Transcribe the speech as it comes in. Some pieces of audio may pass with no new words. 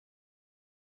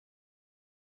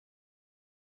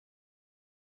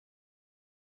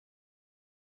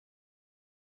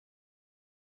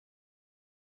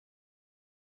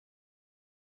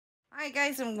Hi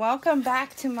guys, and welcome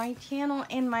back to my channel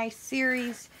and my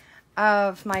series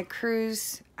of my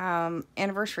cruise,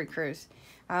 anniversary cruise.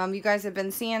 You guys have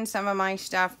been seeing some of my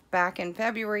stuff back in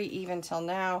February even till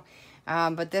now,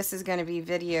 but this is going to be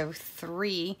video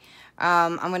 3.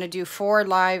 I'm going to do 4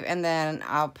 live and then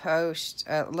I'll post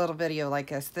a little video like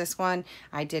this. This one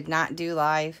I did not do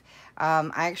live.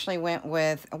 I actually went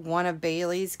with one of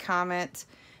Bailey's comments.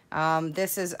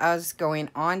 This is us going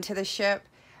onto the ship.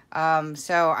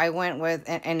 So I went with,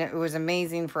 and it was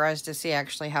amazing for us to see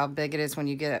actually how big it is when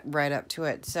you get right up to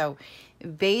it. So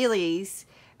Bailey's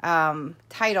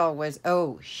title was,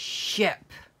 "Oh, Ship."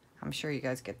 I'm sure you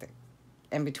guys get the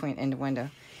in between innuendo.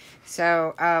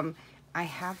 So I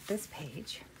have this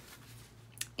page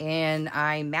and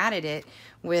I matted it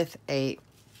with a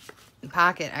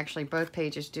pocket. Actually, both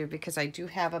pages do, because I do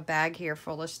have a bag here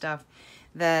full of stuff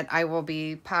that I will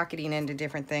be pocketing into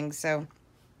different things. So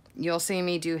you'll see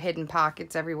me do hidden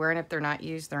pockets everywhere, and if they're not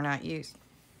used, they're not used.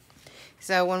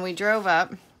 So when we drove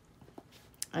up,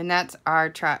 and that's our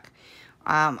truck,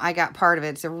 I got part of it.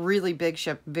 It's a really big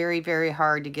ship, very, very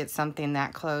hard to get something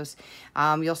that close.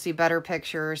 You'll see better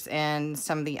pictures and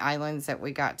some of the islands that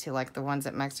we got to, like the ones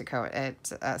at Mexico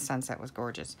at Sunset was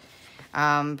gorgeous.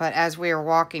 But as we were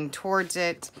walking towards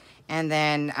it, and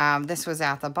then this was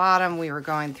at the bottom, we were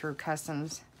going through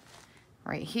customs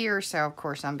right here, so of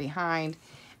course I'm behind.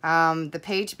 The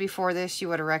page before this, you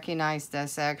would have recognized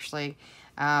this actually.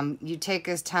 You take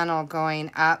this tunnel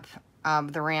going up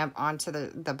the ramp onto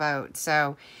the boat.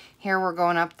 So here we're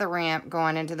going up the ramp,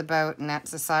 going into the boat, and that's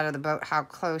the side of the boat, how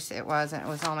close it was. And it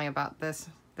was only about this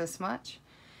much,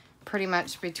 pretty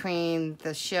much between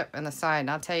the ship and the side.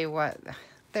 And I'll tell you what,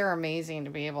 they're amazing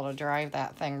to be able to drive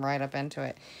that thing right up into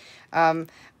it.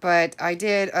 But I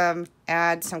did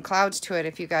add some clouds to it,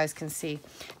 if you guys can see,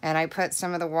 and I put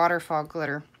some of the waterfall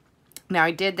glitter. Now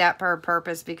I did that for a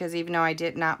purpose, because even though I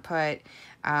did not put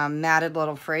matted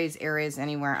little phrase areas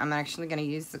anywhere, I'm actually going to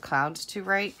use the clouds to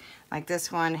write. Like this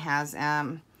one has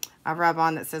a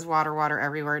rub-on that says water, water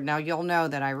everywhere. Now you'll know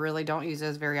that I really don't use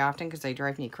those very often because they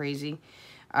drive me crazy.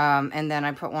 And then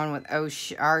I put one with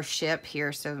our ship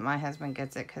here so that my husband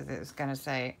gets it, because it was going to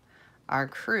say our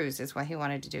cruise is what he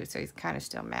wanted to do, so he's kind of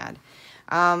still mad.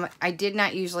 I did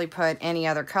not usually put any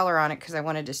other color on it because I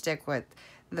wanted to stick with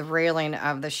the railing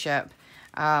of the ship.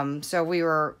 So we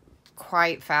were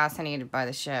quite fascinated by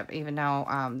the ship, even though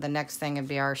the next thing would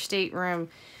be our stateroom.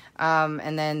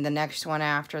 And then the next one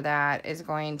after that is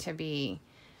going to be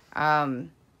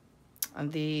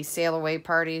the sail away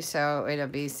party. So it'll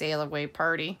be sail away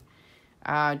party,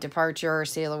 departure, or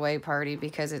sail away party,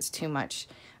 because it's too much.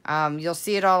 You'll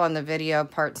see it all on the video,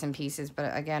 parts and pieces,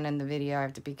 but again, in the video I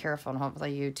have to be careful, and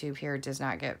hopefully YouTube here does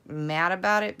not get mad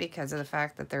about it because of the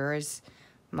fact that there is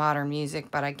modern music,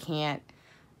 but I can't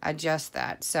adjust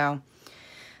that. So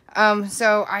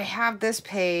so I have this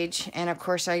page, and of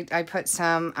course I put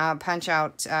some punch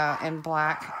out in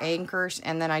black anchors,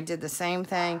 and then I did the same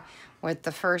thing with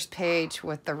the first page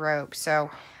with the rope. So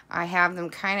I have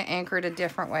them kind of anchored a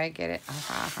different way. Get it?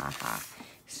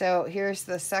 So here's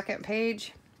the second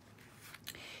page,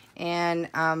 and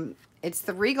it's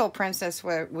the Regal Princess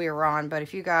we were on. But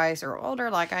if you guys are older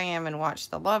like I am and watch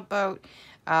the Love Boat,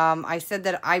 I said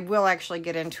that I will actually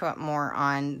get into it more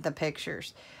on the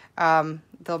pictures. I'll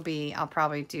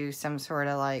probably do some sort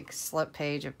of like slip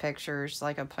page of pictures,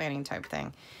 like a planning type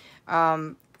thing.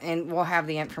 And we'll have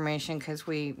the information because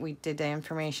we did the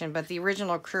information. But the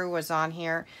original crew was on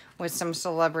here with some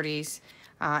celebrities,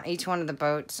 each one of the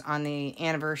boats on the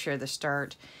anniversary of the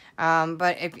start.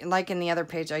 But like in the other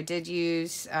page, I did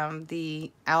use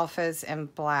the alphas in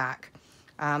black.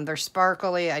 They're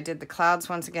sparkly. I did the clouds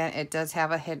once again. It does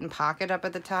have a hidden pocket up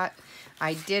at the top.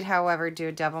 I did, however, do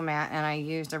a double matte, and I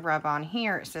used a rub-on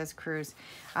here. It says cruise.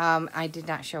 I did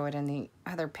not show it in the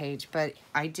other page, but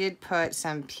I did put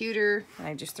some pewter, and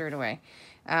I just threw it away.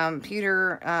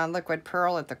 Pewter liquid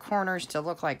pearl at the corners to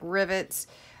look like rivets.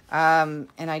 And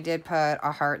I did put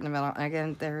a heart in the middle. And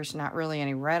again, there's not really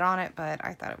any red on it, but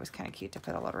I thought it was kind of cute to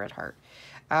put a little red heart.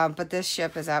 But this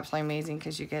ship is absolutely amazing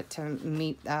because you get to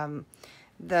meet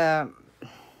the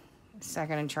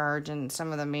second in charge and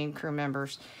some of the main crew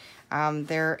members.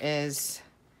 There is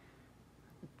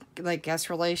like guest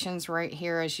relations right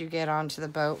here as you get onto the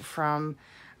boat from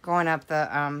going up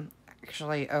the,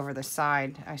 actually over the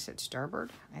side. I said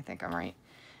starboard. I think I'm right.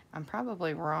 I'm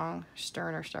probably wrong.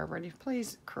 Stern or starboard.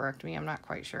 Please correct me. I'm not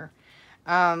quite sure.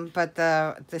 But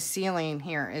the ceiling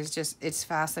here is just, it's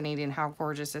fascinating how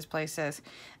gorgeous this place is.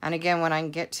 And again, when I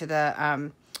get to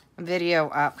the video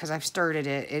up, because I've started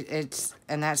it,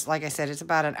 and that's, like I said, it's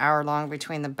about an hour long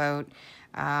between the boat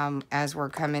as we're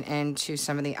coming into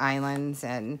some of the islands,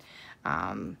 and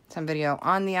some video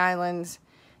on the islands.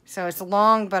 So it's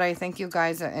long, but I think you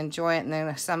guys enjoy it, and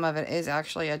then some of it is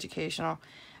actually educational.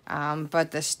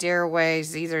 But the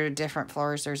stairways, these are different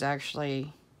floors. There's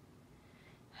actually,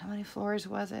 how many floors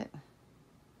was it?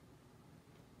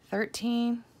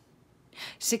 13?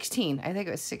 16. I think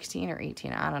it was 16 or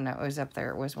 18. I don't know. It was up there.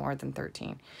 It was more than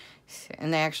 13.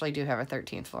 And they actually do have a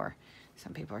 13th floor.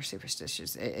 Some people are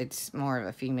superstitious. It's more of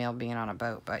a female being on a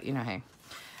boat, but you know, hey.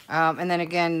 And then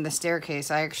again, the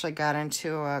staircase. I actually got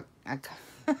into a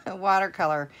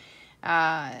watercolor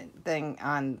thing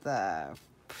on the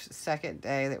second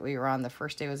day that we were on. The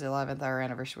first day was the 11th. Our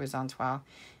anniversary was on 12.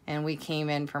 And we came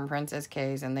in from Princess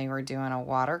Cays, and they were doing a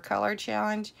watercolor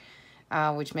challenge,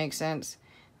 which makes sense.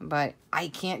 But I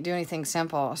can't do anything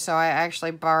simple. So I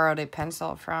actually borrowed a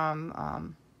pencil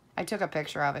from, I took a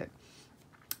picture of it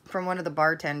from one of the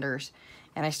bartenders,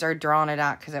 and I started drawing it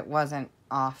out because it wasn't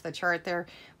off the chart there.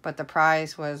 But the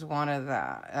prize was one of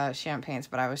the champagnes,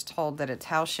 but I was told that it's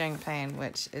house champagne,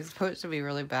 which is supposed to be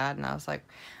really bad. And I was like,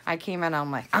 I came in, I'm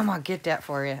like, I'm going to get that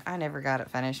for you. I never got it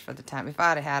finished for the time. If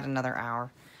I'd have had another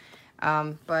hour.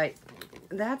 But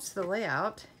that's the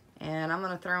layout. And I'm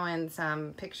going to throw in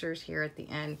some pictures here at the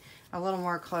end, a little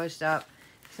more closed up,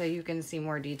 so you can see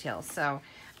more details. So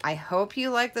I hope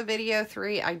you like the video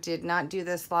 3. I did not do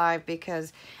this live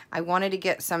because I wanted to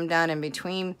get some done in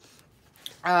between.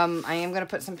 I am going to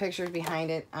put some pictures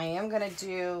behind it. I am going to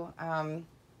do,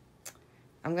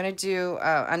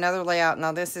 another layout.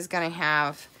 Now this is going to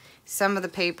have some of the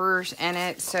papers in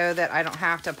it so that I don't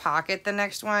have to pocket the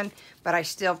next one, but I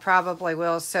still probably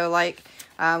will. So like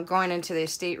going into the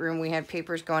estate room, we had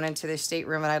papers going into the estate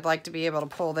room, and I'd like to be able to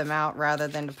pull them out rather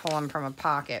than to pull them from a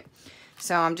pocket.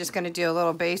 So I'm just going to do a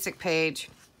little basic page,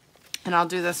 and I'll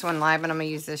do this one live, and I'm going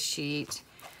to use this sheet.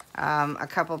 A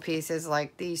couple pieces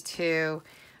like these two,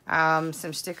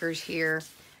 some stickers here.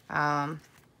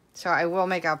 So I will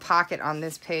make a pocket on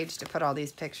this page to put all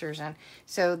these pictures in.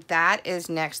 So that is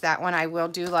next. That one I will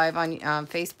do live on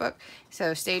Facebook.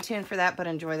 So stay tuned for that, but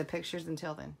enjoy the pictures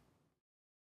until then.